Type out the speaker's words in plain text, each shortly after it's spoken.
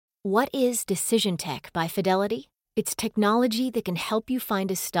What is Decision Tech by Fidelity? It's technology that can help you find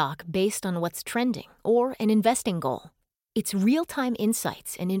a stock based on what's trending or an investing goal. It's real-time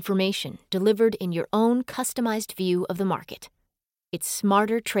insights and information delivered in your own customized view of the market. It's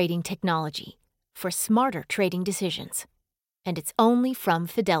smarter trading technology for smarter trading decisions. And it's only from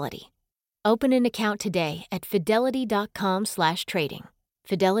Fidelity. Open an account today at fidelity.com/trading.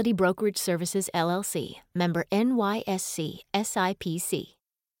 Fidelity Brokerage Services, LLC. Member NYSE, SIPC.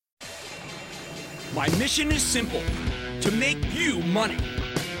 My mission is simple, to make you money.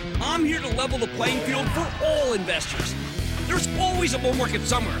 I'm here to level the playing field for all investors. There's always a bull market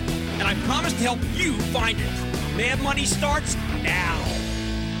somewhere, and I promise to help you find it. Mad Money starts now.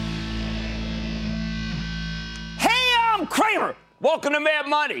 Hey, I'm Cramer. Welcome to Mad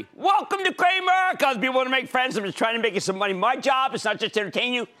Money. Welcome to Cramer, because people want to make friends. I'm just trying to make you some money. My job is not just to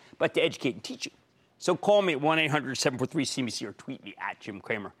entertain you, but to educate and teach you. So call me at 1-800-743-CNBC or tweet me at Jim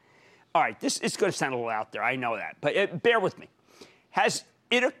Cramer. All right, this is going to sound a little out there. I know that. But bear with me. Has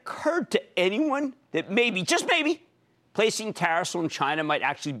it occurred to anyone that maybe, just maybe, placing tariffs on China might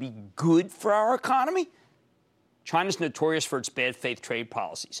actually be good for our economy? China's notorious for its bad faith trade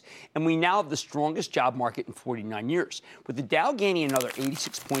policies, and we now have the strongest job market in 49 years. With the Dow gaining another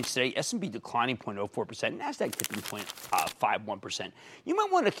 86 points today, S&P declining 0.04%, NASDAQ dipping 0.51%. You might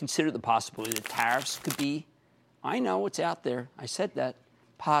want to consider the possibility that tariffs could be, I know it's out there, I said that,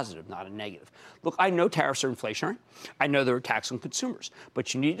 positive, not a negative. Look, I know tariffs are inflationary. I know they're a tax on consumers.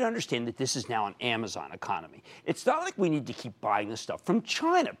 But you need to understand that this is now an Amazon economy. It's not like we need to keep buying this stuff from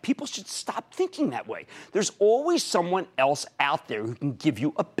China. People should stop thinking that way. There's always someone else out there who can give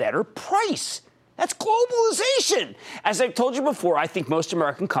you a better price. That's globalization. As I've told you before, I think most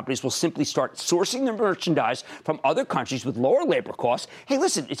American companies will simply start sourcing their merchandise from other countries with lower labor costs. Hey,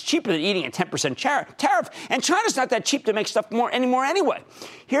 listen, it's cheaper than eating a 10% tariff, and China's not that cheap to make stuff anymore anyway.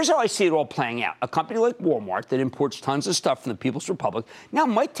 Here's how I see it all playing out. A company like Walmart that imports tons of stuff from the People's Republic now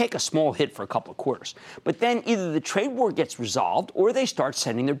might take a small hit for a couple of quarters. But then either the trade war gets resolved or they start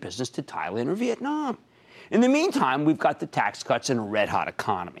sending their business to Thailand or Vietnam. In the meantime, we've got the tax cuts and a red-hot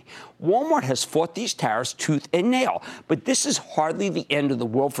economy. Walmart has fought these tariffs tooth and nail, but this is hardly the end of the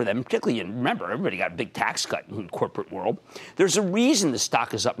world for them, particularly, and remember, everybody got a big tax cut in the corporate world. There's a reason the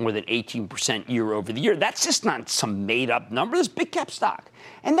stock is up more than 18% year over the year. That's just not some made-up number. This big cap stock.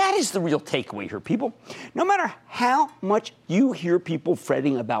 And that is the real takeaway here, people. No matter how much you hear people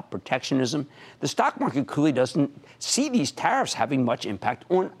fretting about protectionism, the stock market clearly doesn't see these tariffs having much impact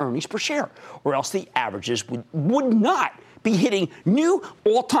on earnings per share, or else the averages would not be hitting new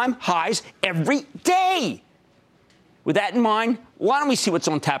all-time highs every day. With that in mind, why don't we see what's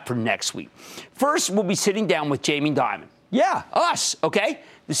on tap for next week? First, we'll be sitting down with Jamie Dimon. Yeah, us, okay?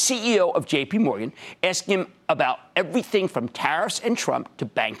 The CEO of J.P. Morgan, asking him about everything from tariffs and Trump to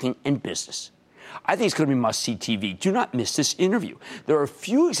banking and business. I think it's going to be must-see TV. Do not miss this interview. There are a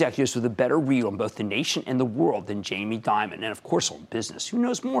few executives with a better read on both the nation and the world than Jamie Dimon, and, of course, on business. Who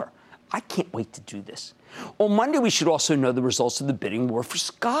knows more? I can't wait to do this. On Monday, we should also know the results of the bidding war for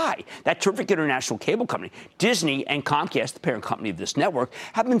Sky, that terrific international cable company. Disney and Comcast, the parent company of this network,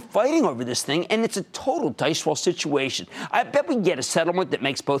 have been fighting over this thing, and it's a total dice roll situation. I bet we get a settlement that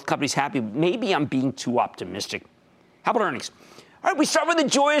makes both companies happy. Maybe I'm being too optimistic. How about earnings? All right, we start with a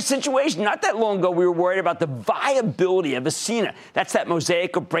joyous situation. Not that long ago, we were worried about the viability of Ascena. That's that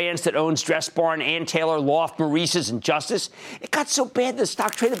mosaic of brands that owns Dress Barn, Ann Taylor, Loft, Maurice's, and Justice. It got so bad the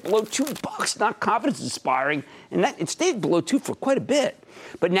stock traded below $2. Not confidence-inspiring, and that it stayed below $2 for quite a bit.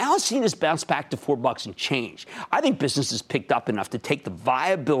 But now Ascena's bounced back to $4 and change. I think business has picked up enough to take the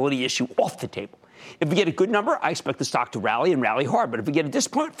viability issue off the table. If we get a good number, I expect the stock to rally and rally hard. But if we get a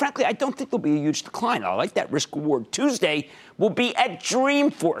disappointment, frankly, I don't think there'll be a huge decline. I like that risk-reward. Tuesday will be at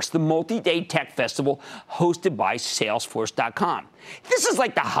Dreamforce, the multi-day tech festival hosted by Salesforce.com. This is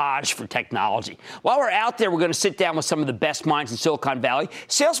like the Hajj for technology. While we're out there, we're going to sit down with some of the best minds in Silicon Valley.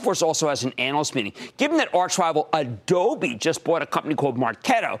 Salesforce also has an analyst meeting. Given that arch rival Adobe just bought a company called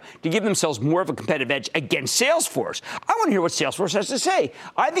Marketo to give themselves more of a competitive edge against Salesforce, I want to hear what Salesforce has to say.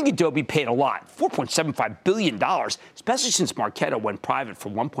 I think Adobe paid a lot, $4.75 billion, especially since Marketo went private for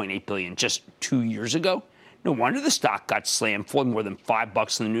 $1.8 billion just 2 years ago. No wonder the stock got slammed, falling more than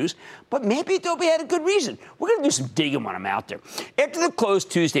 $5 in the news. But maybe Adobe had a good reason. We're going to do some digging when I'm out there. After the close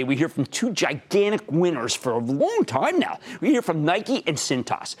Tuesday, we hear from two gigantic winners for a long time now. We hear from Nike and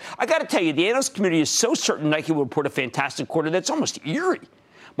Cintas. I got to tell you, the analyst community is so certain Nike will report a fantastic quarter that's almost eerie.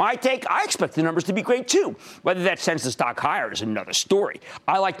 My take, I expect the numbers to be great, too. Whether that sends the stock higher is another story.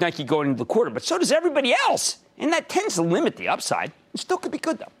 I like Nike going into the quarter, but so does everybody else. And that tends to limit the upside. It still could be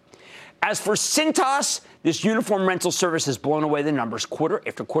good, though. As for Cintas, this uniform rental service has blown away the numbers quarter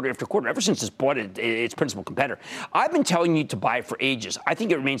after quarter after quarter, ever since it's bought its principal competitor. I've been telling you to buy it for ages. I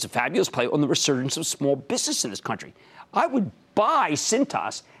think it remains a fabulous play on the resurgence of small business in this country. I would buy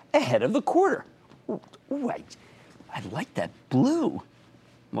Cintas ahead of the quarter. Ooh, I like that blue.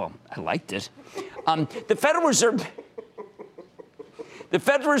 Well, I liked it. The Federal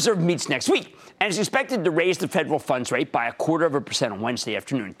Reserve meets next week and is expected to raise the federal funds rate by 0.25% on Wednesday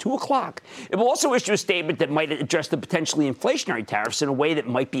afternoon, 2 o'clock. It will also issue a statement that might address the potentially inflationary tariffs in a way that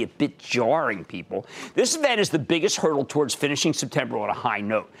might be a bit jarring, people. This event is the biggest hurdle towards finishing September on a high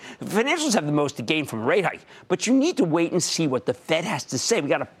note. The financials have the most to gain from a rate hike, but you need to wait and see what the Fed has to say. We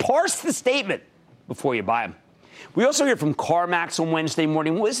got to parse the statement before you buy them. We also hear from CarMax on Wednesday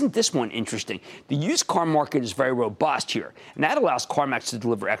morning. Well, isn't this one interesting? The used car market is very robust here, and that allows CarMax to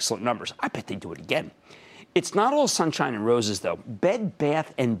deliver excellent numbers. I bet they do it again. It's not all sunshine and roses, though. Bed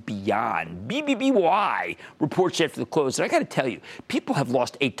Bath & Beyond, BBBY, reports after the close. And I got to tell you, people have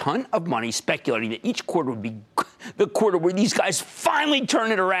lost a ton of money speculating that each quarter would be the quarter where these guys finally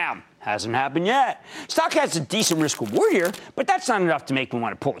turn it around. Hasn't happened yet. Stock has a decent risk-reward here, but that's not enough to make me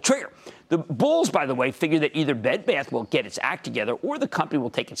want to pull the trigger. The bulls, by the way, figure that either Bed Bath will get its act together or the company will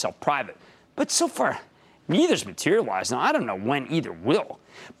take itself private. But so far, neither's materialized. Now, I don't know when either will.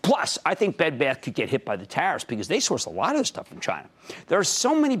 Plus, I think Bed Bath could get hit by the tariffs because they source a lot of the stuff from China. There are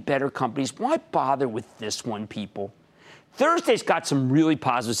so many better companies. Why bother with this one, people? Thursday's got some really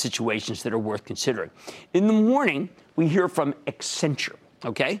positive situations that are worth considering. In the morning, we hear from Accenture,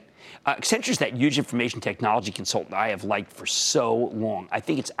 okay? Accenture's that huge information technology consultant I have liked for so long. I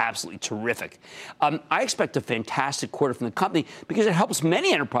think it's absolutely terrific. I expect a fantastic quarter from the company because it helps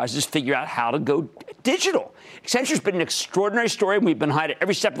many enterprises figure out how to go digital. Accenture's been an extraordinary story, and we've been behind it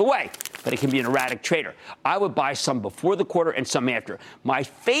every step of the way, but it can be an erratic trader. I would buy some before the quarter and some after. My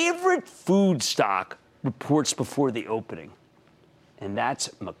favorite food stock reports before the opening, and that's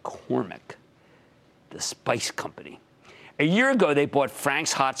McCormick, the spice company. A year ago, they bought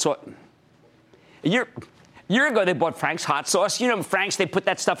Frank's hot sauce. A year ago, they bought Frank's hot sauce. You know, Frank's, they put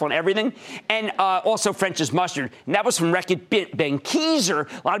that stuff on everything. And also French's mustard. And that was from Reckitt Benckiser.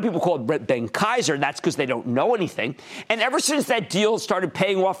 A lot of people call it Benckiser. That's because they don't know anything. And ever since that deal started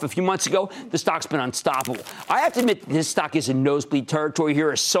paying off a few months ago, the stock's been unstoppable. I have to admit, this stock is in nosebleed territory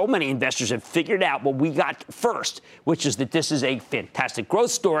here, as so many investors have figured out what we got first, which is that this is a fantastic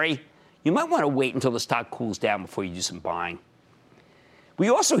growth story. You might want to wait until the stock cools down before you do some buying. We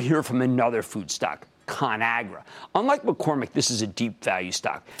also hear from another food stock, ConAgra. Unlike McCormick, this is a deep value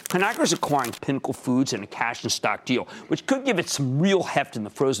stock. ConAgra is acquiring Pinnacle Foods in a cash and stock deal, which could give it some real heft in the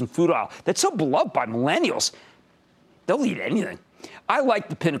frozen food aisle that's so beloved by millennials. They'll eat anything. I like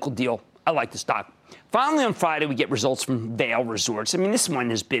the Pinnacle deal. I like the stock. Finally, on Friday, we get results from Vail Resorts. I mean, this one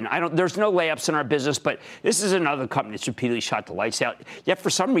has been, there's no layups in our business, but this is another company that's repeatedly shot the lights out. Yet, for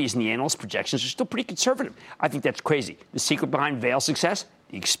some reason, the analyst projections are still pretty conservative. I think that's crazy. The secret behind Vail's success?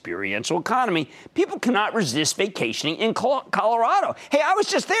 The experiential economy. People cannot resist vacationing in Colorado. Hey, I was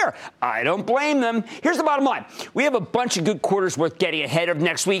just there. I don't blame them. Here's the bottom line. We have a bunch of good quarters worth getting ahead of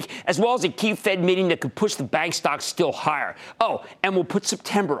next week, as well as a key Fed meeting that could push the bank stocks still higher. Oh, and we'll put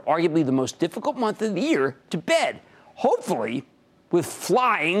September, arguably the most difficult month of the year, to bed. Hopefully with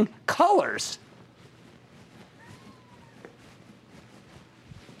flying colors.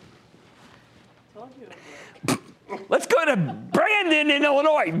 Let's go to Brandon in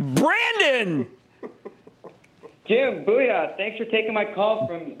Illinois. Brandon! Jim, booyah. Thanks for taking my call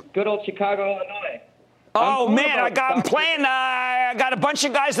from good old Chicago, Illinois. Oh, man, I got a bunch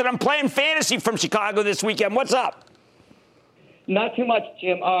of guys that I'm playing fantasy from Chicago this weekend. What's up? Not too much,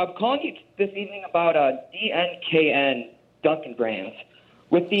 Jim. I'm calling you this evening about DNKN, Dunkin' Brands.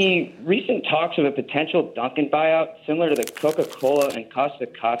 With the recent talks of a potential Dunkin' buyout, similar to the Coca-Cola and Costa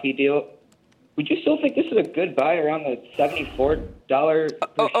Coffee deal, would you still think this is a good buy around the $74 per share?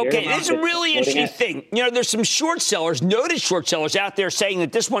 Okay, this is a really interesting thing. You know, there's some short sellers, noted short sellers out there saying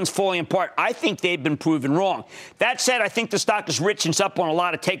that this one's falling apart. I think they've been proven wrong. That said, I think the stock is rich and it's up on a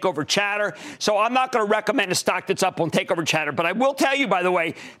lot of takeover chatter. So I'm not going to recommend a stock that's up on takeover chatter. But I will tell you, by the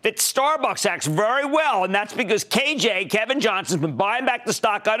way, that Starbucks acts very well. And that's because Kevin Johnson's been buying back the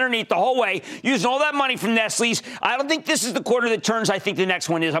stock underneath the whole way, using all that money from Nestle's. I don't think this is the quarter that turns. I think the next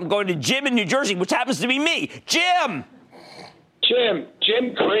one is. I'm going to Jim in New Jersey, which happens to be me. Jim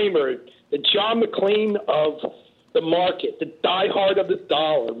Cramer, the John McClane of the market, the diehard of the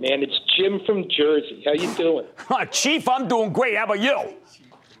dollar, man. It's Jim from Jersey. How you doing? Chief, I'm doing great. How about you?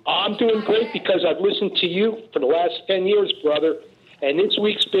 I'm doing great because I've listened to you for the last 10 years, brother. And this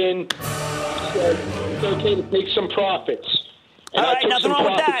week's been it's okay to take some profits. All right, nothing wrong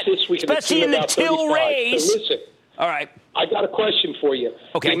with that, especially in the till raise. So listen, all right. I got a question for you.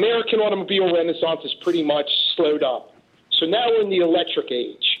 Okay. The American automobile renaissance is pretty much slowed up. So now we're in the electric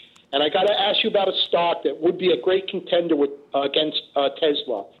age. And I got to ask you about a stock that would be a great contender against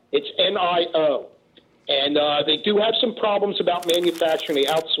Tesla. It's NIO. And they do have some problems about manufacturing. They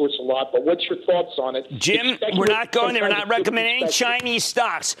outsource a lot. But what's your thoughts on it? Jim, we're not going there. We're not recommending any Chinese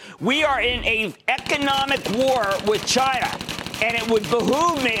stocks. We are in an economic war with China. And it would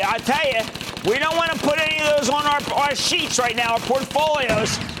behoove me, I tell you, we don't want to put any of those on our sheets right now, our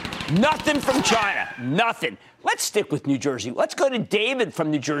portfolios. Nothing from China. Nothing. Let's stick with New Jersey. Let's go to David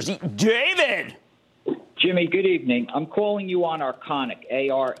from New Jersey. David! Jimmy, good evening. I'm calling you on Arconic,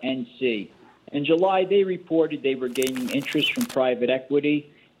 ARNC. In July, they reported they were gaining interest from private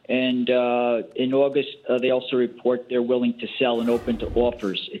equity. And in August, they also report they're willing to sell and open to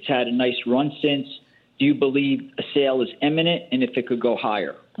offers. It's had a nice run since. Do you believe a sale is imminent and if it could go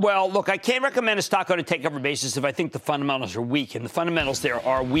higher? Well, look, I can't recommend a stock on a takeover basis if I think the fundamentals are weak, and the fundamentals there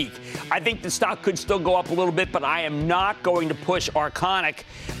are weak. I think the stock could still go up a little bit, but I am not going to push Arconic.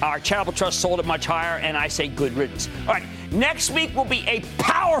 Our Charitable Trust sold it much higher, and I say good riddance. All right, next week will be a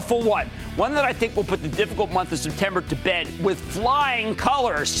powerful one that I think will put the difficult month of September to bed with flying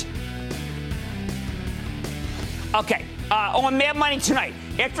colors. Okay, on Mad Money tonight,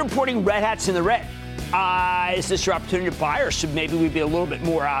 after reporting Red Hat's in the red, is this your opportunity to buy, or should maybe we be a little bit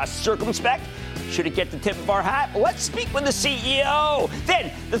more circumspect? Should it get the tip of our hat? Let's speak with the CEO.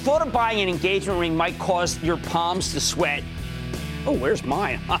 Then, the thought of buying an engagement ring might cause your palms to sweat. Oh, where's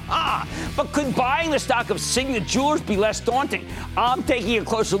mine? But could buying the stock of Signet Jewelers be less daunting? I'm taking a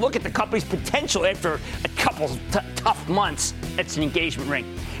closer look at the company's potential after a couple of tough months. It's an engagement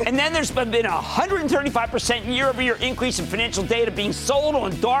ring. And then there's been a 135% year-over-year increase in financial data being sold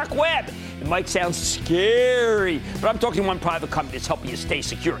on dark web. It might sound scary, but I'm talking one private company that's helping you stay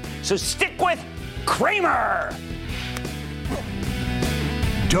secure. So stick with Cramer.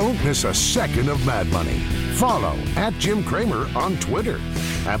 Don't miss a second of Mad Money. Follow @Jim Cramer on Twitter.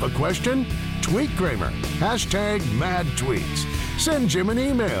 Have a question? Tweet Cramer. #MadTweets. Send Jim an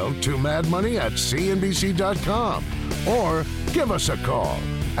email to madmoney@cnbc.com or give us a call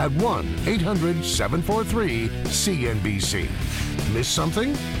at 1-800-743-CNBC. Miss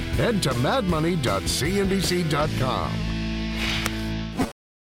something? Head to madmoney.cnbc.com.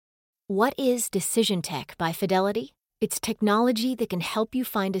 What is Decision Tech by Fidelity? It's technology that can help you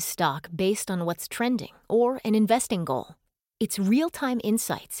find a stock based on what's trending or an investing goal. It's real-time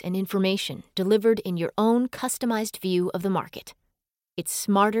insights and information delivered in your own customized view of the market. It's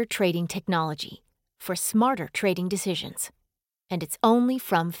smarter trading technology for smarter trading decisions. And it's only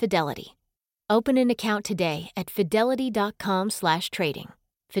from Fidelity. Open an account today at fidelity.com/trading.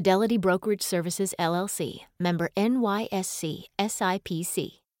 Fidelity Brokerage Services, LLC. Member NYSE,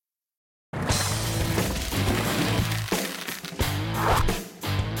 SIPC.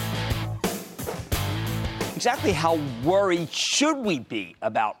 Exactly how worried should we be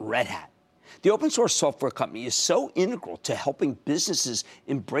about Red Hat? The open source software company is so integral to helping businesses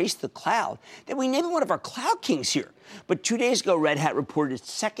embrace the cloud that we named one of our cloud kings here. But 2 days ago, Red Hat reported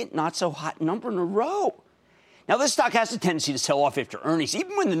its second not-so-hot number in a row. Now, this stock has a tendency to sell off after earnings,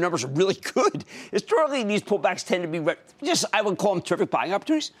 even when the numbers are really good. Historically, these pullbacks tend to be I would call them terrific buying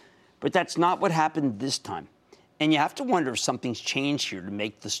opportunities. But that's not what happened this time. And you have to wonder if something's changed here to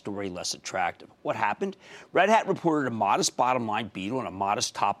make the story less attractive. What happened? Red Hat reported a modest bottom line beat and a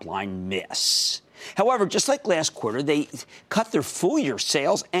modest top line miss. However, just like last quarter, they cut their full-year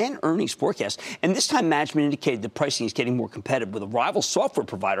sales and earnings forecast. And this time, management indicated the pricing is getting more competitive, with a rival software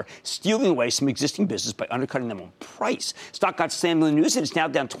provider stealing away some existing business by undercutting them on price. Stock got slammed in the news, and it's now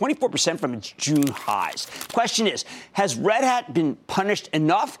down 24% from its June highs. Question is, has Red Hat been punished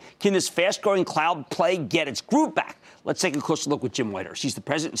enough? Can this fast-growing cloud play get its groove back? Let's take a closer look with Jim Whitehurst. He's the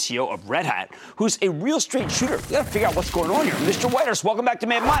president and CEO of Red Hat, who's a real straight shooter. We've got to figure out what's going on here. Mr. Whitehurst, welcome back to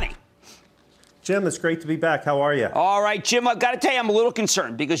Mad Money. Jim, it's great to be back. How are you? All right, Jim, I've got to tell you, I'm a little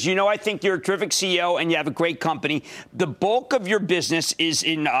concerned because, I think you're a terrific CEO and you have a great company. The bulk of your business is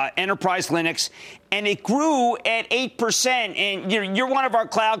in enterprise Linux, and it grew at 8%. And you're one of our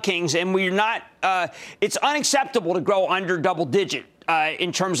cloud kings, and we're not it's unacceptable to grow under double digit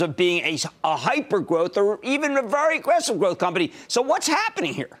in terms of being a hyper growth or even a very aggressive growth company. So what's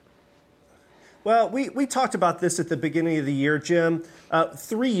happening here? Well, we talked about this at the beginning of the year, Jim.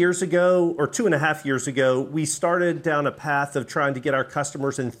 3 years ago, or 2.5 years ago, we started down a path of trying to get our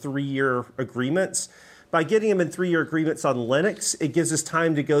customers in 3-year agreements. By getting them in 3-year agreements on Linux, it gives us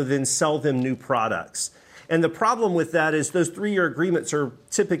time to go then sell them new products. And the problem with that is those 3-year agreements are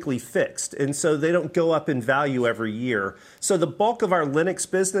typically fixed, and so they don't go up in value every year. So the bulk of our Linux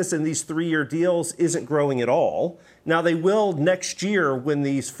business in these 3-year deals isn't growing at all. Now, they will next year when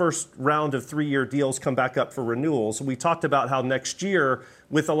these first round of 3-year deals come back up for renewals. We talked about how next year,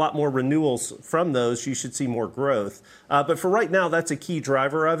 with a lot more renewals from those, you should see more growth. But for right now, that's a key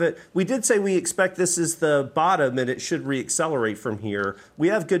driver of it. We did say we expect this is the bottom and it should reaccelerate from here. We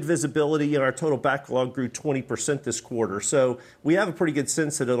have good visibility, and our total backlog grew 20% this quarter. So we have a pretty good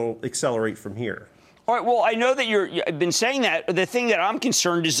sense that it'll accelerate from here. All right, well, I know that you've been saying that. The thing that I'm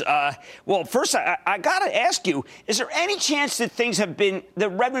concerned is, well, first, I got to ask you, is there any chance that things have been, the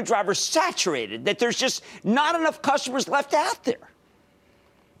revenue drivers saturated, that there's just not enough customers left out there?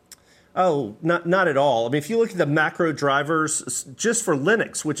 Oh, not at all. I mean, if you look at the macro drivers, just for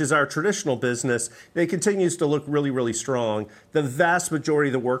Linux, which is our traditional business, it continues to look really, really strong. The vast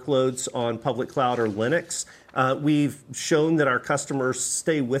majority of the workloads on public cloud are Linux. We've shown that our customers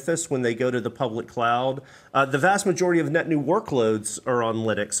stay with us when they go to the public cloud. The vast majority of net new workloads are on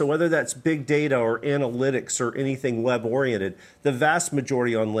Linux. So whether that's big data or analytics or anything web-oriented, the vast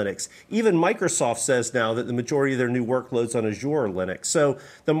majority on Linux. Even Microsoft says now that the majority of their new workloads on Azure are Linux. So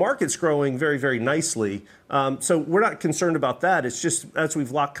the market's growing very, very nicely. So we're not concerned about that. It's just as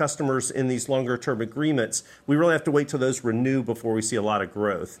we've locked customers in these longer-term agreements, we really have to wait till those renew before we see a lot of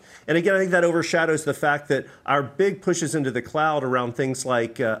growth. And again, I think that overshadows the fact that our big pushes into the cloud around things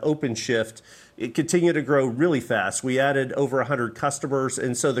like OpenShift, it continued to grow really fast. We added over 100 customers,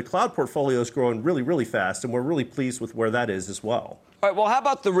 and so the cloud portfolio is growing really, really fast, and we're really pleased with where that is as well. All right, well, how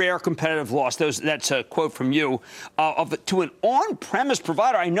about the rare competitive loss? That's a quote from you to an on-premise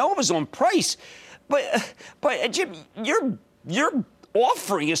provider. I know it was on price, but Jim, your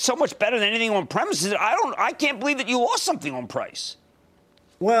offering is so much better than anything on premises. I can't believe that you lost something on price.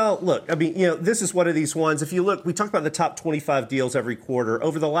 Well, look, I mean, this is one of these ones. If you look, we talk about the top 25 deals every quarter.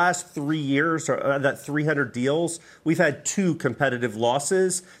 Over the last 3 years, or that 300 deals, we've had 2 competitive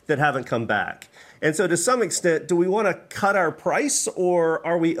losses that haven't come back. And so to some extent, do we want to cut our price, or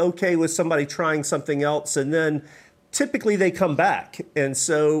are we okay with somebody trying something else? And then typically they come back. And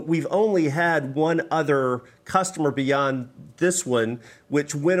so we've only had one other customer beyond this one,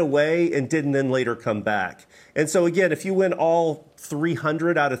 which went away and didn't then later come back. And so again, if you win all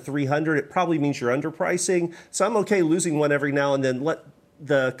 300 out of 300, it probably means you're underpricing. So I'm okay losing one every now and then, let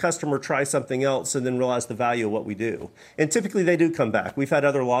the customer try something else and then realize the value of what we do. And typically they do come back. We've had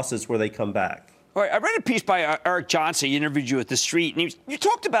other losses where they come back. All right, I read a piece by Eric Johnson. He interviewed you at The Street, and you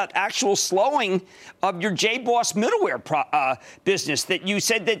talked about actual slowing of your JBoss middleware business, that you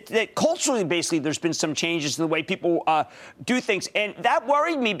said that culturally, basically, there's been some changes in the way people do things. And that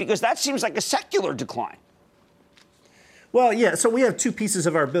worried me because that seems like a secular decline. Well, yeah, so we have 2 pieces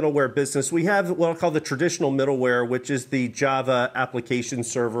of our middleware business. We have what I'll call the traditional middleware, which is the Java application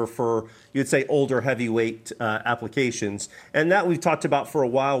server for, you'd say, older heavyweight applications. And that we've talked about for a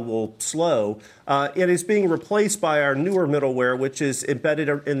while will slow. It is being replaced by our newer middleware, which is embedded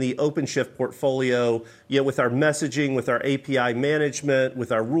in the OpenShift portfolio, with our messaging, with our API management,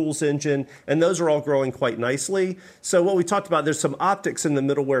 with our rules engine, and those are all growing quite nicely. So what we talked about, there's some optics in the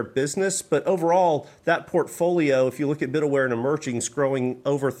middleware business, but overall, that portfolio, if you look at middleware and emerging, is growing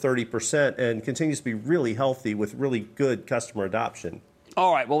over 30% and continues to be really healthy with really good customer adoption.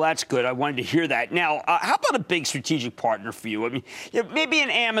 All right, well, that's good. I wanted to hear that. Now, how about a big strategic partner for you? I mean, maybe an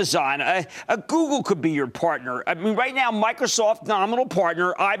Amazon, a Google could be your partner. I mean, right now, Microsoft, nominal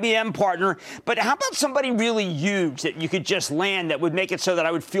partner, IBM partner. But how about somebody really huge that you could just land that would make it so that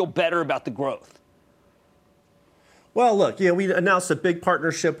I would feel better about the growth? Well, look, we announced a big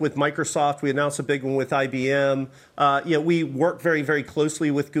partnership with Microsoft. We announced a big one with IBM. We work very, very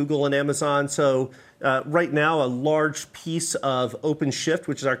closely with Google and Amazon. So right now, a large piece of OpenShift,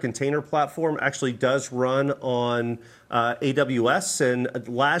 which is our container platform, actually does run on AWS. And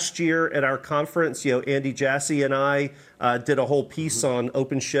last year at our conference, Andy Jassy and I did a whole piece on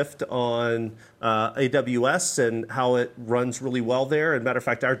OpenShift on AWS and how it runs really well there. And matter of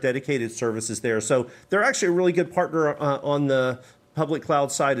fact, our dedicated service is there. So they're actually a really good partner on the public cloud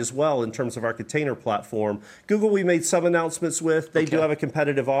side as well in terms of our container platform. Google, we made some announcements with. They do have a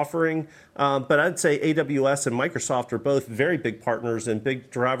competitive offering. But I'd say AWS and Microsoft are both very big partners and big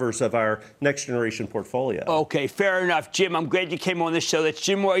drivers of our next generation portfolio. Okay, fair enough. Jim, I'm glad you came on this show. That's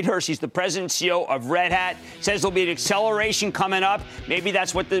Jim Whitehurst. He's the president and CEO of Red Hat. Says there'll be an acceleration coming up. Maybe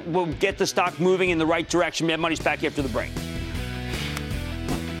that's what will get the stock moving in the right direction. Mad Money's back after the break.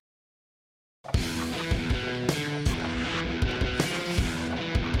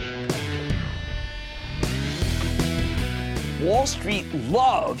 Wall Street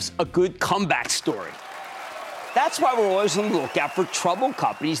loves a good comeback story. That's why we're always on the lookout for troubled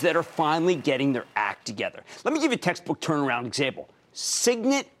companies that are finally getting their act together. Let me give you a textbook turnaround example.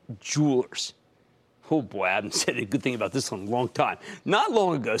 Signet Jewelers. Oh, boy, I haven't said a good thing about this one in a long time. Not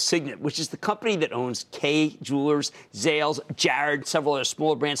long ago, Signet, which is the company that owns Kay Jewelers, Zales, Jared, several other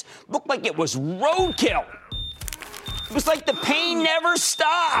smaller brands, looked like it was roadkill. It was like the pain never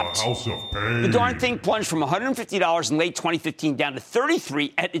stopped. The house of pain. The darn thing plunged from $150 in late 2015 down to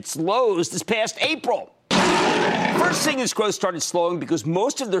 $33 at its lows this past April. First, Signet's growth started slowing because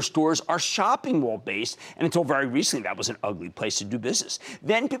most of their stores are shopping mall-based, and until very recently, that was an ugly place to do business.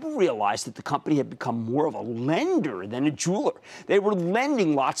 Then people realized that the company had become more of a lender than a jeweler. They were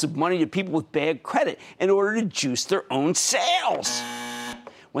lending lots of money to people with bad credit in order to juice their own sales.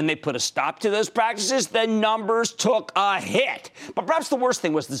 When they put a stop to those practices, the numbers took a hit. But perhaps the worst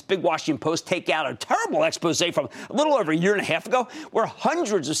thing was this big Washington Post take out a terrible expose from a little over a year and a half ago, where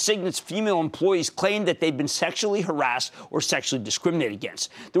hundreds of Signet's female employees claimed that they'd been sexually harassed or sexually discriminated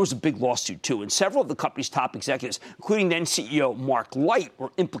against. There was a big lawsuit, too, and several of the company's top executives, including then CEO Mark Light,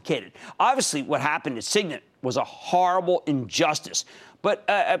 were implicated. Obviously, what happened at Signet was a horrible injustice. But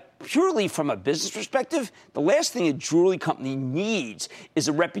purely from a business perspective, the last thing a jewelry company needs is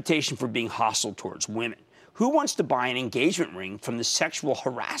a reputation for being hostile towards women. Who wants to buy an engagement ring from the sexual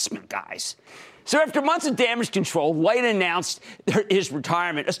harassment guys? So after months of damage control, Light announced his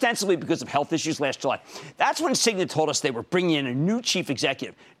retirement, ostensibly because of health issues last July. That's when Signet told us they were bringing in a new chief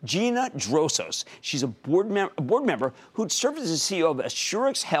executive, Gina Drosos. She's a board member who'd served as the CEO of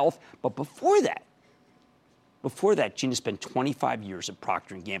Assurix Health, but before that, Gina spent 25 years at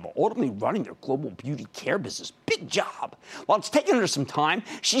Procter & Gamble, ultimately running their global beauty care business. Big job. While it's taken her some time,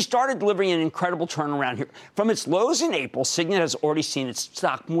 she started delivering an incredible turnaround here. From its lows in April, Signet has already seen its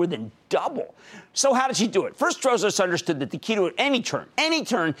stock more than double. So how did she do it? First, Drosos understood that the key to any turn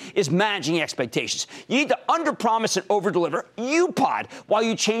is managing expectations. You need to underpromise and overdeliver, UPOD, while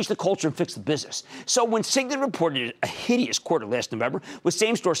you change the culture and fix the business. So when Signet reported a hideous quarter last November, with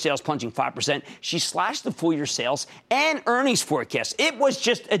same-store sales plunging 5%, she slashed the full-year sales and earnings forecast. It was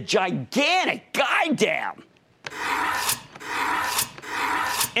just a gigantic guide down.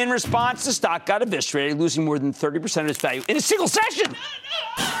 In response, the stock got eviscerated, losing more than 30% of its value in a single session.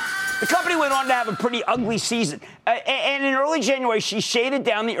 The company went on to have a pretty ugly season. And in early January, she shaded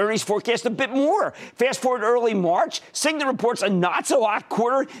down the earnings forecast a bit more. Fast forward to early March, Signet reports a not-so-hot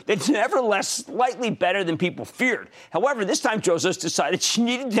quarter that's nevertheless slightly better than people feared. However, this time, Drosos decided she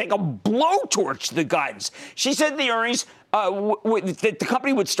needed to take a blowtorch to the guidance. She said the earnings that the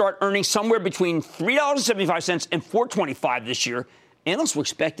company would start earning somewhere between $3.75 and $4.25 this year. Analysts were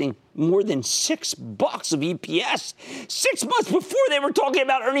expecting more than $6 of EPS. 6 months before, they were talking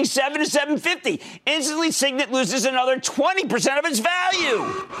about earning $7 to $7.50. Instantly, Signet loses another 20% of its value.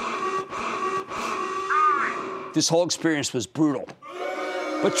 This whole experience was brutal.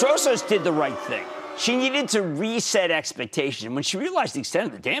 But Drosos did the right thing. She needed to reset expectations. And when she realized the extent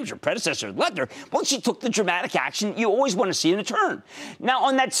of the damage her predecessor had left her, well, she took the dramatic action you always want to see in a turn. Now,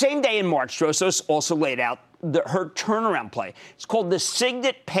 on that same day in March, Drosos also laid out her turnaround play. It's called the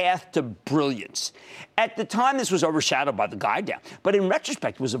Signet Path to Brilliance. At the time, this was overshadowed by the guide down, but in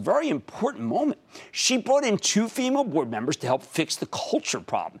retrospect, it was a very important moment. She brought in 2 female board members to help fix the culture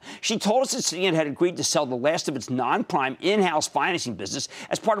problem. She told us that Signet had agreed to sell the last of its non-prime in-house financing business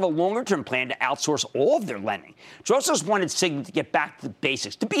as part of a longer-term plan to outsource all of their lending. Drosos wanted Signet to get back to the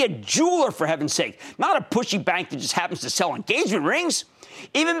basics, to be a jeweler, for heaven's sake, not a pushy bank that just happens to sell engagement rings.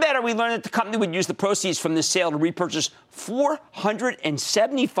 Even better, we learned that the company would use the proceeds from this sale to repurchase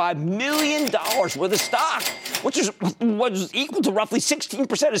 $475 million worth of stock, which was equal to roughly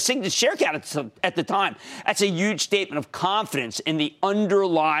 16% of Signet's share count at the time. That's a huge statement of confidence in the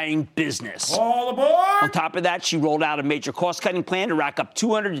underlying business. All aboard! On top of that, she rolled out a major cost-cutting plan to rack up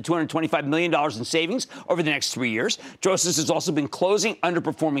 $200 to $225 million in savings over the next 3 years. Drosos has also been closing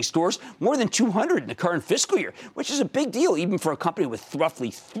underperforming stores, more than 200 in the current fiscal year, which is a big deal even for a company with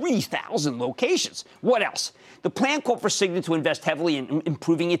roughly 3,000 locations. What else? The plan called for Signet to invest heavily in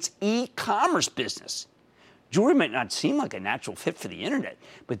improving its e-commerce business. Jewelry might not seem like a natural fit for the internet,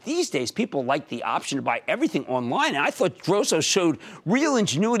 but these days people like the option to buy everything online, and I thought Drosos showed real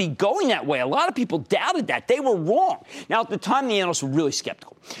ingenuity going that way. A lot of people doubted that. They were wrong. Now, at the time, the analysts were really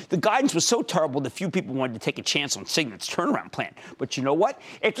skeptical. The guidance was so terrible that few people wanted to take a chance on Signet's turnaround plan. But you know what?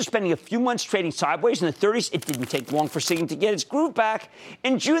 After spending a few months trading sideways in the 30s, it didn't take long for Signet to get its groove back.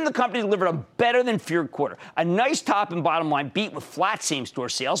 In June, the company delivered a better-than-feared quarter, a nice top and bottom line beat with flat same-store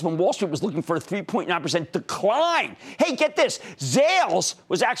sales when Wall Street was looking for a 3.9% decline decline. Hey, get this. Zales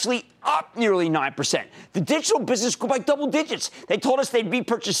was actually up nearly 9%. The digital business grew by double digits. They told us they'd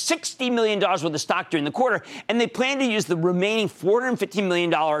repurchased $60 million worth of stock during the quarter, and they plan to use the remaining $450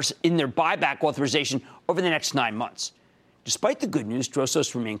 million in their buyback authorization over the next 9 months. Despite the good news,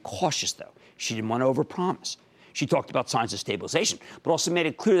 Drosos remained cautious, though. She didn't want to overpromise. She talked about signs of stabilization, but also made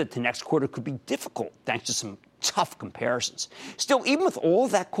it clear that the next quarter could be difficult thanks to some tough comparisons. Still, even with all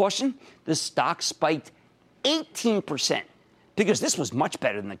of that caution, the stock spiked 18%. Because this was much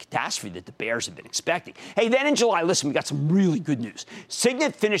better than the catastrophe that the bears had been expecting. Hey, then in July, listen, we got some really good news.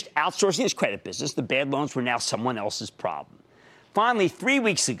 Signet finished outsourcing its credit business. The bad loans were now someone else's problem. Finally, 3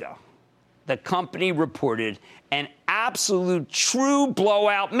 weeks ago, the company reported an absolute true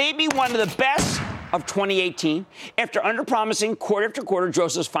blowout, maybe one of the best of 2018. After underpromising quarter after quarter,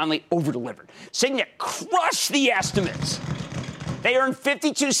 Drosos finally over-delivered. Signet crushed the estimates. They earned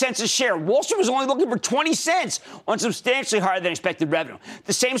 52 cents a share. Wall Street was only looking for 20 cents on substantially higher than expected revenue.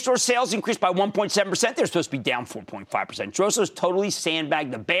 The same-store sales increased by 1.7%. They're supposed to be down 4.5%. Drosos totally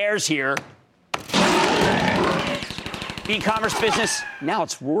sandbagged the bears here. The e-commerce business, now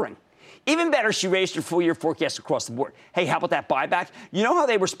it's roaring. Even better, she raised her full-year forecast across the board. Hey, how about that buyback? You know how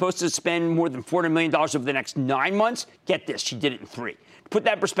they were supposed to spend more than $400 million over the next 9 months? Get this, she did it in 3. To put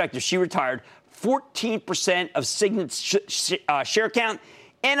that in perspective, she retired 14% of Signet's share count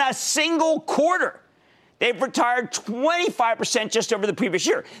in a single quarter. They've retired 25% just over the previous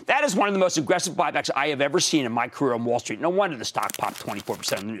year. That is one of the most aggressive buybacks I have ever seen in my career on Wall Street. No wonder the stock popped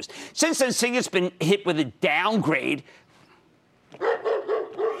 24% in the news. Since then, Signet's been hit with a downgrade.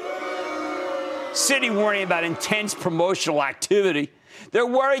 Citi warning about intense promotional activity. They're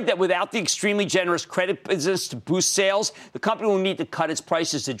worried that without the extremely generous credit business to boost sales, the company will need to cut its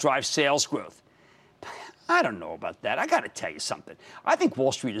prices to drive sales growth. I don't know about that. I got to tell you something. I think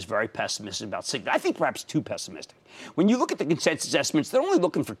Wall Street is very pessimistic about Signet. I think perhaps too pessimistic. When you look at the consensus estimates, they're only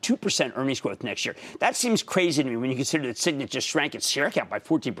looking for 2% earnings growth next year. That seems crazy to me when you consider that Signet just shrank its share count by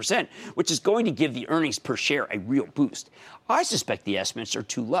 14%, which is going to give the earnings per share a real boost. I suspect the estimates are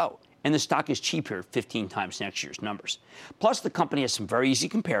too low, and the stock is cheap here, 15 times next year's numbers. Plus, the company has some very easy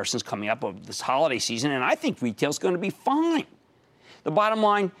comparisons coming up over this holiday season, and I think retail's going to be fine. The bottom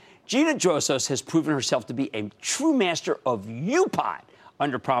line, Gina Drosos has proven herself to be a true master of UPOD,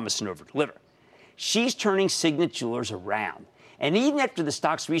 under promise and over deliver. She's turning Signet Jewelers around. And even after the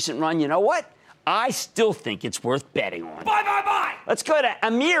stock's recent run, you know what? I still think it's worth betting on. Bye. Let's go to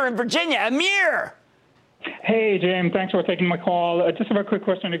Amir in Virginia. Amir! Hey, Jim. Thanks for taking my call. Just have a quick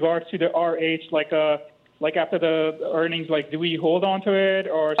question in regards to the RH, like after the earnings, do we hold on to it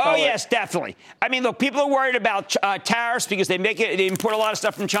or? Oh, yes, definitely. I mean, look, people are worried about tariffs because they import a lot of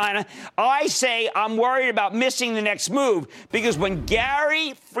stuff from China. I say I'm worried about missing the next move because when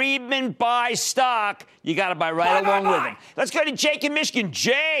Gary Friedman buys stock, you got to buy right along with him. Let's go to Jake in Michigan.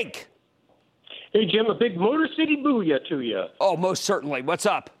 Jake. Hey, Jim, a big Motor City booyah to you. Oh, most certainly. What's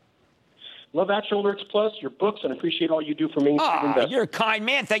up? Love Actual Alerts Plus, your books, and appreciate all you do for Main Street investors. You're a kind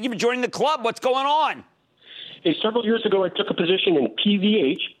man. Thank you for joining the club. What's going on? Hey, several years ago, I took a position in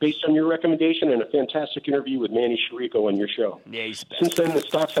PVH based on your recommendation and a fantastic interview with Manny Chirico on your show. Yeah, he's the best. Since then, the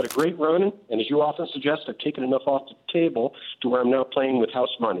stock's had a great run, and as you often suggest, I've taken enough off the table to where I'm now playing with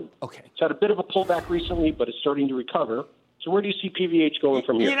house money. Okay. It's had a bit of a pullback recently, but it's starting to recover. So where do you see PVH going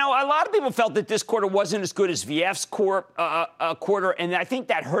from here? You know, a lot of people felt that this quarter wasn't as good as VF's quarter, and I think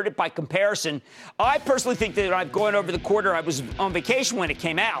that hurt it by comparison. I personally think that I've gone over the quarter. I was on vacation when it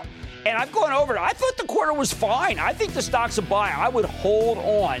came out, and I've gone over it. I thought the quarter was fine. I think the stock's a buy. I would hold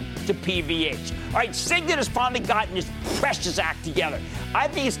on to PVH. All right, Signet has finally gotten his precious act together. I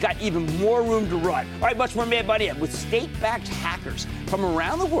think it's got even more room to run. All right, much more Mad Money with state-backed hackers from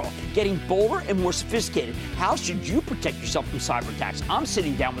around the world getting bolder and more sophisticated. How should you protect yourself from cyber attacks? I'm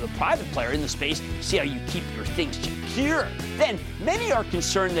sitting down with a private player in the space to see how you keep your things secure. Then, many are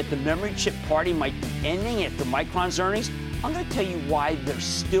concerned that the memory chip party might be ending after Micron's earnings. I'm going to tell you why there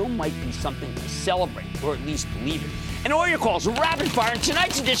still might be something to celebrate, or at least believe it. And all your calls are rapid fire in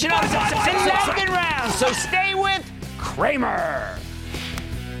tonight's edition of Second Round. So stay with Cramer.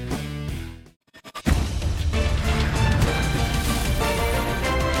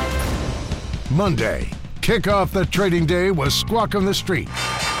 Monday, kick off the trading day was Squawk on the Street.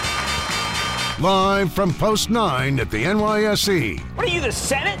 Live from Post 9 at the NYSE. What are you, the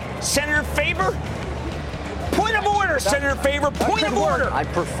Senate? Senator Faber? Point of order, Senator Faber. Point of order. I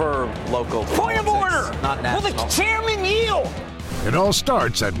prefer local Point of order. Not national. Will the chairman yield? It all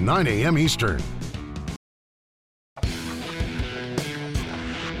starts at 9 a.m. Eastern.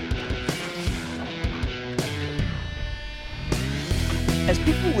 As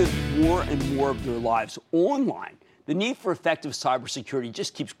people live more and more of their lives online, the need for effective cybersecurity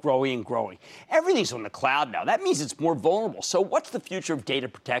just keeps growing and growing. Everything's on the cloud now. That means it's more vulnerable. So what's the future of data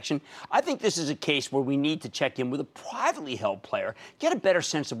protection? I think this is a case where we need to check in with a privately held player, get a better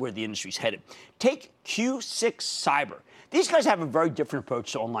sense of where the industry's headed. Take Q6 Cyber. These guys have a very different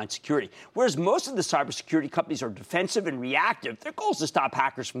approach to online security. Whereas most of the cybersecurity companies are defensive and reactive, their goal is to stop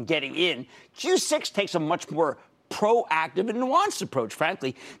hackers from getting in. Q6 takes a much more proactive and nuanced approach,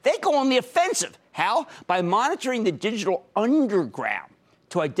 frankly. They go on the offensive. How? By monitoring the digital underground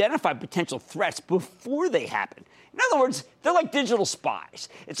to identify potential threats before they happen. In other words, they're like digital spies.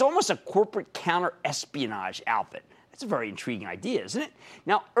 It's almost a corporate counter-espionage outfit. That's a very intriguing idea, isn't it?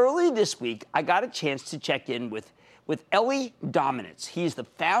 Now, early this week, I got a chance to check in with Eli Dominitz. He's the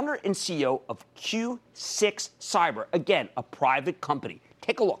founder and CEO of Q6 Cyber, again, a private company.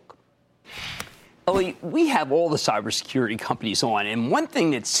 Take a look. Eli, we have all the cybersecurity companies on, and one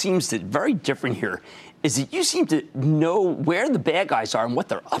thing that seems very different here is that you seem to know where the bad guys are and what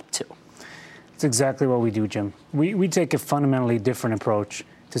they're up to. That's exactly what we do, Jim. We take a fundamentally different approach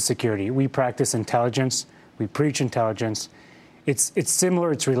to security. We practice intelligence. We preach intelligence. It's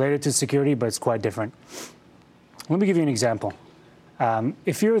similar. It's related to security, but it's quite different. Let me give you an example.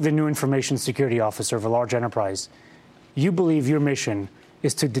 If you're the new information security officer of a large enterprise, you believe your mission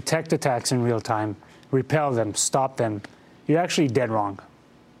is to detect attacks in real time, repel them, stop them. You're actually dead wrong.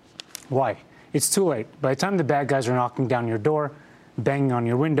 Why? It's too late. By the time the bad guys are knocking down your door, banging on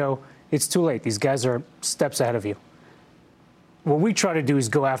your window, it's too late. These guys are steps ahead of you. What we try to do is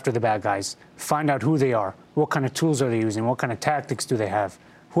go after the bad guys, find out who they are, what kind of tools are they using, what kind of tactics do they have,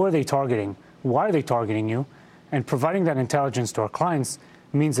 who are they targeting, why are they targeting you, and providing that intelligence to our clients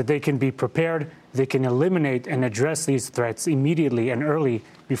means that they can be prepared, they can eliminate and address these threats immediately and early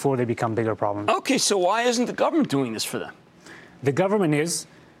before they become bigger problems. Okay, so why isn't the government doing this for them? The government is,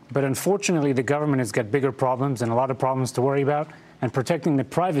 but unfortunately the government has got bigger problems and a lot of problems to worry about, and protecting the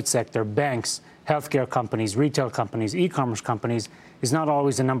private sector, banks, healthcare companies, retail companies, e-commerce companies is not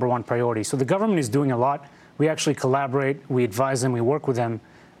always the number one priority. So the government is doing a lot. We actually collaborate, we advise them, we work with them,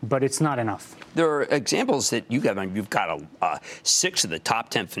 but it's not enough. There are examples that you have. You've got 6 of the top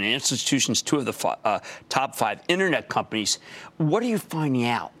 10 financial institutions, 2 of the top 5 internet companies. What are you finding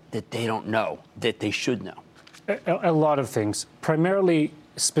out that they don't know that they should know? A lot of things. Primarily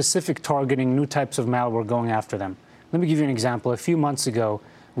specific targeting, new types of malware going after them. Let me give you an example. A few months ago,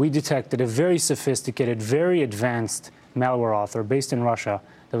 we detected a very sophisticated, very advanced malware author based in Russia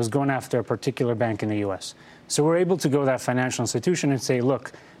that was going after a particular bank in the U.S. So we're able to go to that financial institution and say,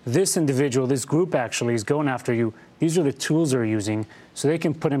 look, this individual, this group actually is going after you. These are the tools they're using, so they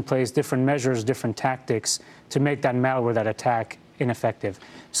can put in place different measures, different tactics to make that malware, that attack, ineffective.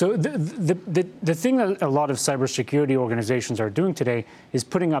 So the thing that a lot of cybersecurity organizations are doing today is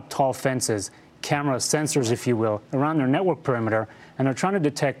putting up tall fences, cameras, sensors, if you will, around their network perimeter, and they're trying to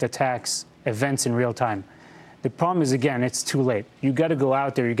detect attacks, events in real time. The problem is, again, it's too late. You got to go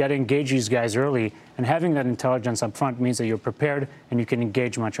out there. You got to engage these guys early, and having that intelligence up front means that you're prepared and you can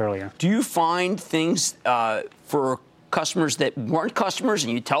engage much earlier. Do you find things for customers that weren't customers,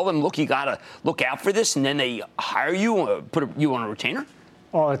 and you tell them, look, you got to look out for this, and then they hire you, put you on a retainer?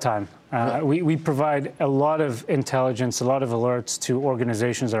 All the time. We provide a lot of intelligence, a lot of alerts to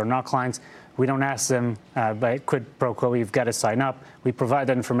organizations that are not clients. We don't ask them by quid pro quo, you've got to sign up. We provide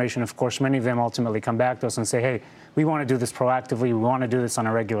that information. Of course, many of them ultimately come back to us and say, hey, we want to do this proactively. We want to do this on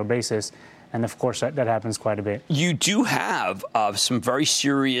a regular basis. And, of course, that happens quite a bit. You do have some very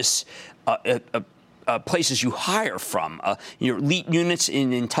serious places you hire from, your elite units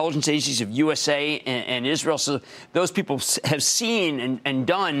in intelligence agencies of USA and Israel. So those people have seen and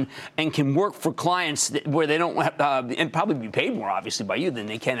done and can work for clients where they don't have, and probably be paid more, obviously, by you than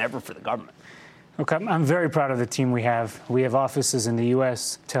they can ever for the government. Look, I'm very proud of the team we have. We have offices in the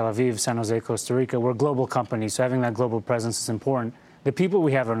U.S., Tel Aviv, San Jose, Costa Rica. We're a global company, so having that global presence is important. The people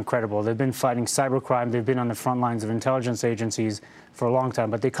we have are incredible. They've been fighting cybercrime. They've been on the front lines of intelligence agencies for a long time.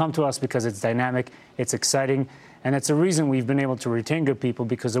 But they come to us because it's dynamic, it's exciting, and it's a reason we've been able to retain good people,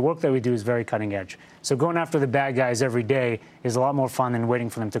 because the work that we do is very cutting edge. So going after the bad guys every day is a lot more fun than waiting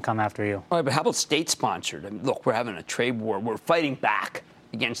for them to come after you. All right, but how about state-sponsored? I mean, look, we're having a trade war. We're fighting back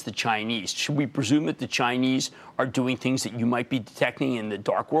against the Chinese. Should we presume that the Chinese are doing things that you might be detecting in the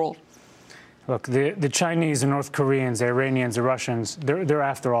dark world? Look, the Chinese, the North Koreans, the Iranians, the Russians, they're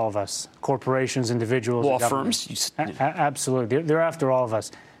after all of us. Corporations, individuals. Law firms. Absolutely. They're after all of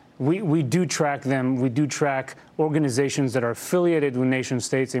us. We do track them. We do track organizations that are affiliated with nation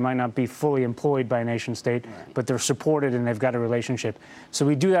states. They might not be fully employed by a nation state, but they're supported and they've got a relationship. So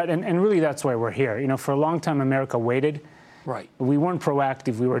we do that, and really that's why we're here. You know, for a long time, America waited. Right. We weren't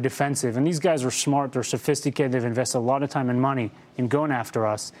proactive. We were defensive. And these guys are smart. They're sophisticated. They've invested a lot of time and money in going after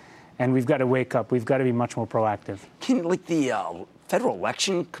us. And we've got to wake up. We've got to be much more proactive. Can, like, the Federal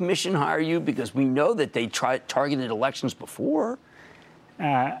Election Commission hire you? Because we know that they targeted elections before.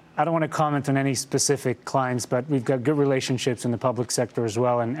 I don't want to comment on any specific clients, but we've got good relationships in the public sector as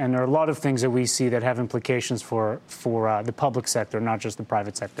well. And there are a lot of things that we see that have implications for the public sector, not just the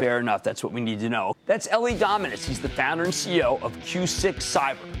private sector. Fair enough. That's what we need to know. That's Ellie Dominus. He's the founder and CEO of Q6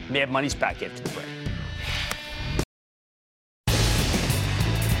 Cyber. Mad Money's back after the break.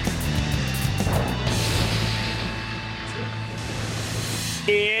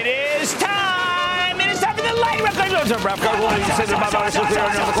 It is time! It is time for the lightning round.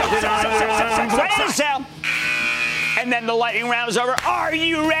 And then the lightning round is over. Are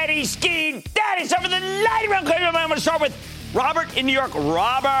you ready, Ski Daddy? It's time for the lightning round. I'm going to start with Robert in New York.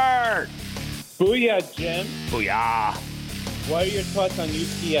 Robert. Booyah, Jim. Booyah. What are your thoughts on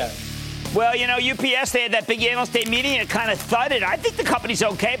UPS? Well, you know, UPS, they had that big analyst day meeting and it kind of thudded. I think the company's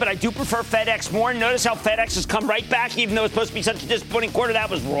okay, but I do prefer FedEx more. Notice how FedEx has come right back, even though it's supposed to be such a disappointing quarter. That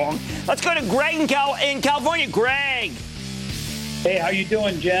was wrong. Let's go to Greg in California. Greg. Hey, how you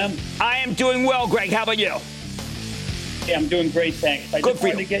doing, Jim? I am doing well, Greg. How about you? Yeah, I'm doing great, thanks. I Good just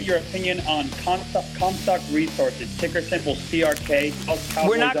wanted to get your opinion on Comstock Resources, ticker symbol CRK.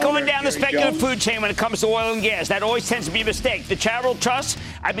 We're not going down the speculative food chain when it comes to oil and gas. That always tends to be a mistake. The charitable trust,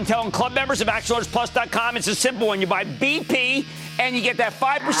 I've been telling club members of ActionAlertsPlus.com, it's a simple one. You buy BP, and you get that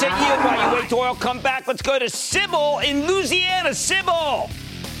 5% yield while you wait till oil come back. Let's go to Sybil in Louisiana. Sybil.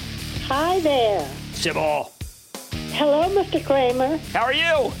 Hi there. Sybil. Hello, Mr. Cramer. How are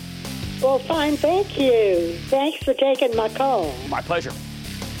you? Well, fine, thank you. Thanks for taking my call. My pleasure.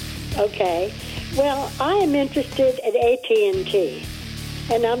 Okay. Well, I am interested at AT&T,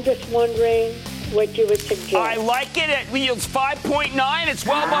 and I'm just wondering what you would suggest. I like it. It yields 5.9. It's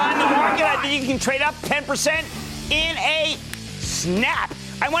well behind the market. I think you can trade up 10% in a snap.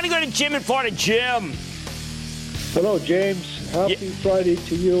 I want to go to Jim in Florida. Jim. Hello, James. Happy Friday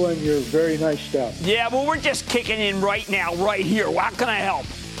to you and your very nice staff. Yeah, well, we're just kicking in right now, right here. How can I help?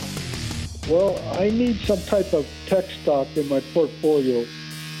 Well, I need some type of tech stock in my portfolio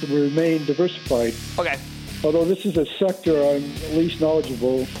to remain diversified. Okay. Although this is a sector I'm least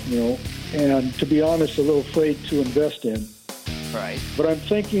knowledgeable, and to be honest, a little afraid to invest in. Right. But I'm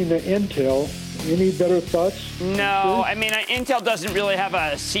thinking Intel. Any better thoughts? No, I mean, Intel doesn't really have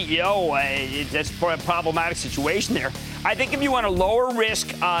a CEO. That's a problematic situation there. I think if you want a lower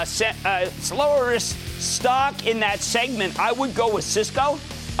risk stock in that segment, I would go with Cisco.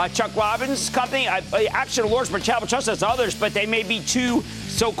 Chuck Robbins' company, actually, Lawrence Charitable Trust has others, but they may be too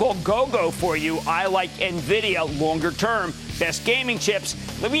so-called go-go for you. I like NVIDIA longer term. Best gaming chips.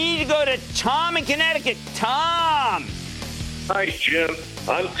 We need to go to Tom in Connecticut. Tom. Hi, Jim.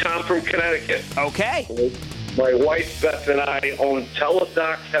 I'm Tom from Connecticut. Okay. My wife, Beth, and I own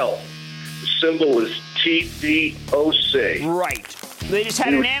Teladoc Health. The symbol is TDOC. Right. They just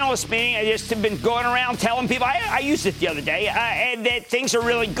had an analyst meeting. I just have been going around telling people. I used it the other day, and that things are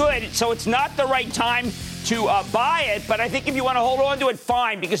really good. So it's not the right time to buy it. But I think if you want to hold on to it,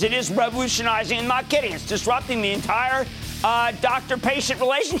 fine, because it is revolutionizing. And not kidding, it's disrupting the entire doctor-patient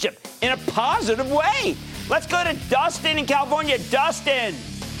relationship in a positive way. Let's go to Dustin in California. Dustin.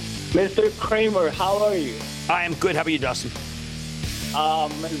 Mr. Cramer, how are you? I am good. How about you, Dustin?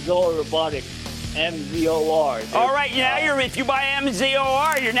 Zoll Robotics. MZOR. All right, now if you buy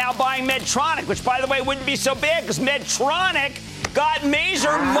MZOR, you're now buying Medtronic, which, by the way, wouldn't be so bad because Medtronic got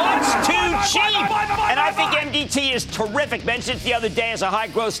Mazer much too cheap. And I think MDT is terrific. Mentioned it the other day as a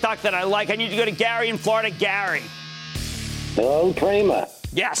high-growth stock that I like. I need to go to Gary in Florida. Gary. Hello, Cramer.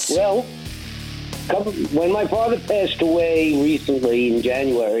 Yes. Well, when my father passed away recently in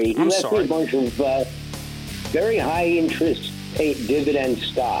January, he left me a bunch of very high-interest dividend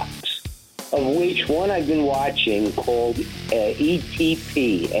stocks, of which one I've been watching called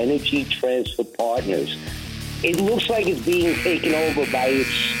ETP, Energy Transfer Partners. It looks like it's being taken over by its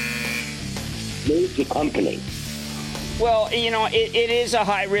major company. Well, it is a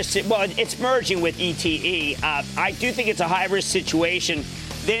high-risk. Well, it's merging with ETE. I do think it's a high-risk situation.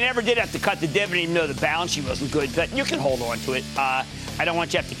 They never did have to cut the dividend, even though the balance sheet wasn't good. But you can hold on to it. I don't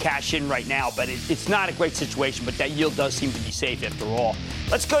want you to have to cash in right now, but it's not a great situation. But that yield does seem to be safe after all.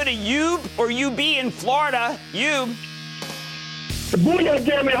 Let's go to UB in Florida. Booyah,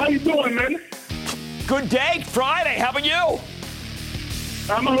 Jeremy. How you doing, man? Good day. Friday. How about you?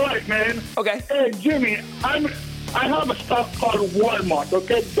 I'm all right, man. Okay. Hey, Jimmy, I have a stock called Walmart,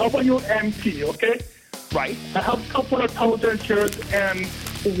 okay? WMT, okay? Right. I have a couple of thousand shares, and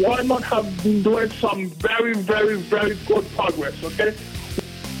Walmart have been doing some very, very, very good progress, okay?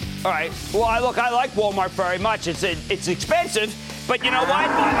 All right. Well, I like Walmart very much. It's expensive, but you know what?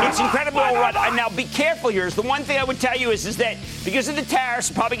 It's incredibly well run. And now, be careful here. The one thing I would tell you is that because of the tariffs,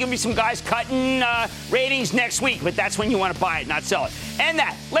 probably going to be some guys cutting ratings next week, but that's when you want to buy it, not sell it. And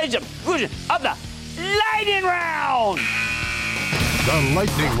that, ladies and gentlemen, conclusion of the Lightning Round. The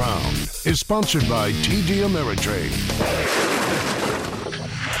Lightning Round is sponsored by TD Ameritrade.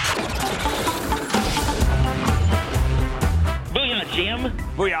 Booyah, Jim.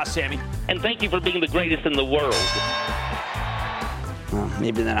 Booyah, Sammy. And thank you for being the greatest in the world. Well,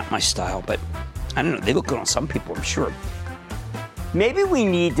 maybe they're not my style, but I don't know. They look good on some people, I'm sure. Maybe we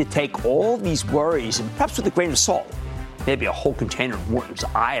need to take all these worries, and perhaps with a grain of salt, maybe a whole container of Morton's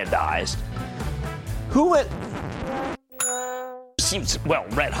iodized. Who it seems, well,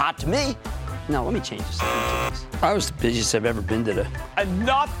 red hot to me. Now, let me change this. I was the busiest I've ever been today.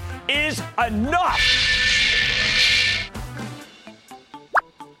 Enough is enough!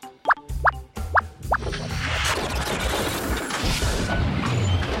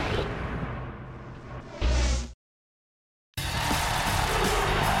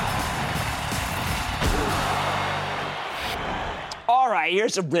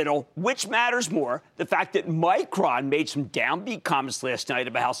 Here's a riddle. Which matters more? The fact that Micron made some downbeat comments last night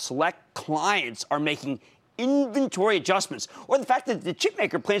about how select clients are making inventory adjustments, or the fact that the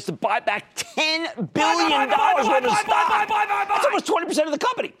chipmaker plans to buy back $10 billion worth of stock. That's almost 20% of the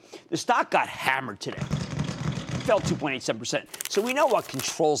company. The stock got hammered today. It fell 2.87%. So we know what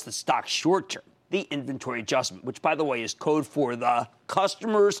controls the stock short term. The inventory adjustment, which, by the way, is code for the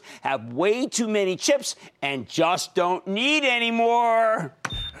customers have way too many chips and just don't need any more.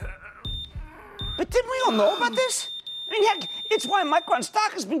 But didn't we all know about this? I mean, heck, it's why Micron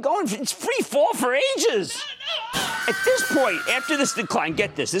stock has been going, it's free fall for ages. At this point, after this decline,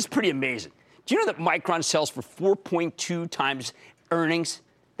 get this is pretty amazing. Do you know that Micron sells for 4.2 times earnings?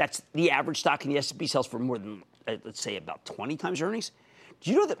 That's the average stock in the S&P sells for more than, let's say, about 20 times earnings. Do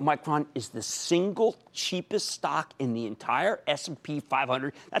you know that Micron is the single cheapest stock in the entire S&P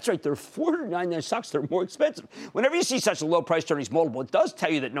 500? That's right, there are 499 stocks that are more expensive. Whenever you see such a low price to earnings multiple, it does tell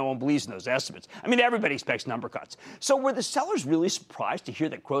you that no one believes in those estimates. I mean, everybody expects number cuts. So were the sellers really surprised to hear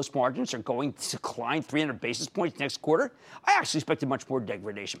that gross margins are going to decline 300 basis points next quarter? I actually expected much more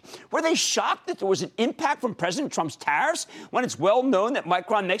degradation. Were they shocked that there was an impact from President Trump's tariffs when it's well known that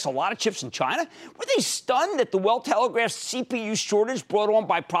Micron makes a lot of chips in China? Were they stunned that the well-telegraphed CPU shortage brought on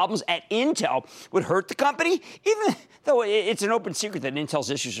by problems at Intel would hurt the company, even though it's an open secret that Intel's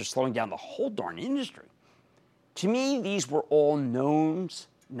issues are slowing down the whole darn industry? To me, these were all knowns,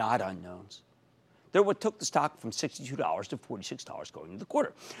 not unknowns. They're what took the stock from $62 to $46 going into the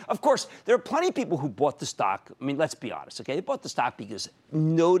quarter. Of course, there are plenty of people who bought the stock. I mean, let's be honest, okay? They bought the stock because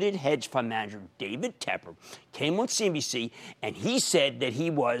noted hedge fund manager David Tepper came on CNBC, and he said that he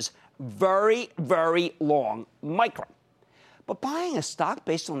was very, very long Micron. But buying a stock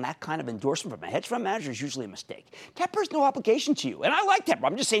based on that kind of endorsement from a hedge fund manager is usually a mistake. Tepper has no obligation to you. And I like Tepper.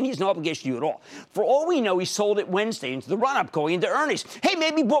 I'm just saying he has no obligation to you at all. For all we know, he sold it Wednesday into the run-up going into earnings. Hey,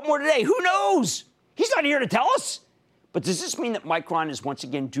 maybe he bought more today. Who knows? He's not here to tell us. But does this mean that Micron is once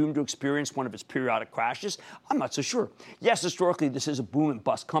again doomed to experience one of its periodic crashes? I'm not so sure. Yes, historically, this is a boom and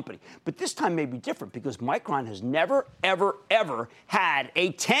bust company. But this time may be different because Micron has never, ever, ever had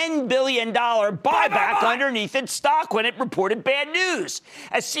a $10 billion buyback underneath its stock when it reported bad news.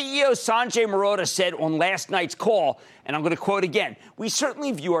 As CEO Sanjay Mehrotra said on last night's call, and I'm going to quote again, we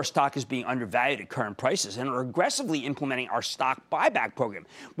certainly view our stock as being undervalued at current prices and are aggressively implementing our stock buyback program.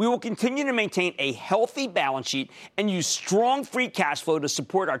 We will continue to maintain a healthy balance sheet and use strong free cash flow to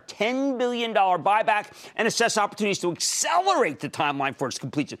support our $10 billion buyback and assess opportunities to accelerate the timeline for its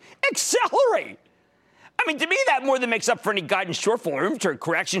completion. Accelerate! I mean, to me, that more than makes up for any guidance shortfall or inventory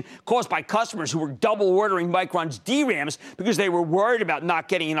correction caused by customers who were double ordering Micron's DRAMs because they were worried about not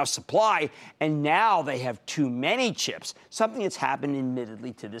getting enough supply, and now they have too many chips, something that's happened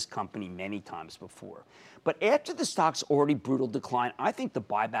admittedly to this company many times before. But after the stock's already brutal decline, I think the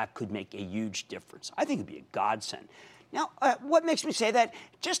buyback could make a huge difference. I think it'd be a godsend. Now, what makes me say that?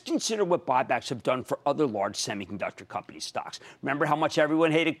 Just consider what buybacks have done for other large semiconductor company stocks. Remember how much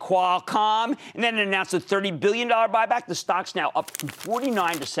everyone hated Qualcomm? And then it announced a $30 billion buyback? The stock's now up from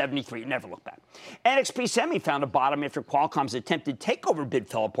 49 to 73. Never look back. NXP Semi found a bottom after Qualcomm's attempted takeover bid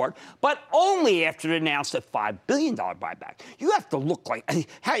fell apart, but only after it announced a $5 billion buyback. You have to look like...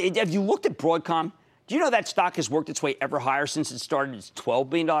 Have you looked at Broadcom? Do you know that stock has worked its way ever higher since it started its $12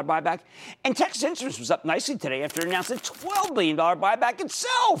 billion buyback? And Texas Instruments was up nicely today after it announced a $12 billion buyback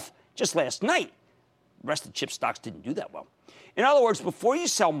itself just last night. The rest of the chip stocks didn't do that well. In other words, before you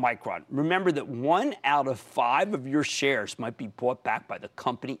sell Micron, remember that 1 out of 5 of your shares might be bought back by the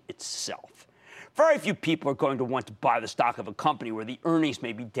company itself. Very few people are going to want to buy the stock of a company where the earnings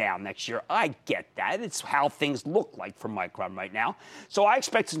may be down next year. I get that. It's how things look like for Micron right now. So I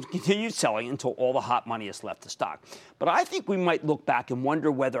expect some continued selling until all the hot money is left to stock. But I think we might look back and wonder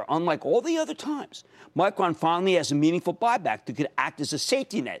whether, unlike all the other times, Micron finally has a meaningful buyback that could act as a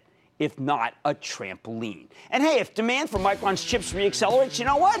safety net, if not a trampoline. And hey, if demand for Micron's chips reaccelerates, you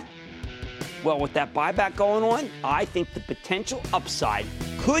know what? Well, with that buyback going on, I think the potential upside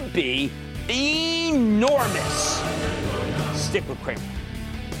could be enormous. Stick with Cramer.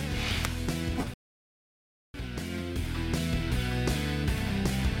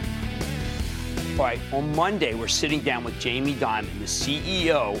 All right, on Monday, we're sitting down with Jamie Dimon, the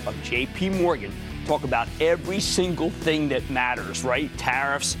CEO of JP Morgan, talk about every single thing that matters, right?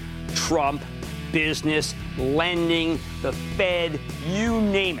 Tariffs, Trump, business, lending, the Fed, you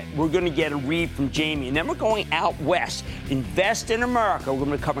name it. We're going to get a read from Jamie. And then we're going out west. Invest in America. We're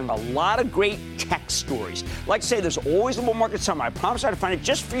going to be covering a lot of great tech stories. Like I say, there's always a bull market somewhere. I promise I'll find it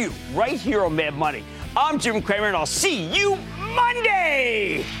just for you right here on Mad Money. I'm Jim Cramer, and I'll see you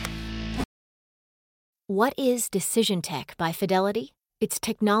Monday. What is Decision Tech by Fidelity? It's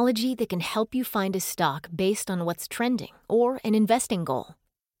technology that can help you find a stock based on what's trending or an investing goal.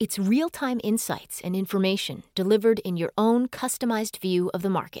 It's real-time insights and information delivered in your own customized view of the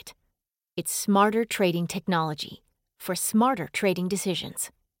market. It's smarter trading technology for smarter trading decisions.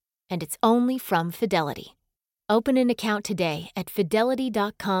 And it's only from Fidelity. Open an account today at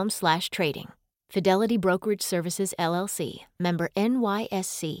fidelity.com/trading. Fidelity Brokerage Services, LLC. Member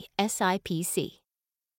NYSE, SIPC.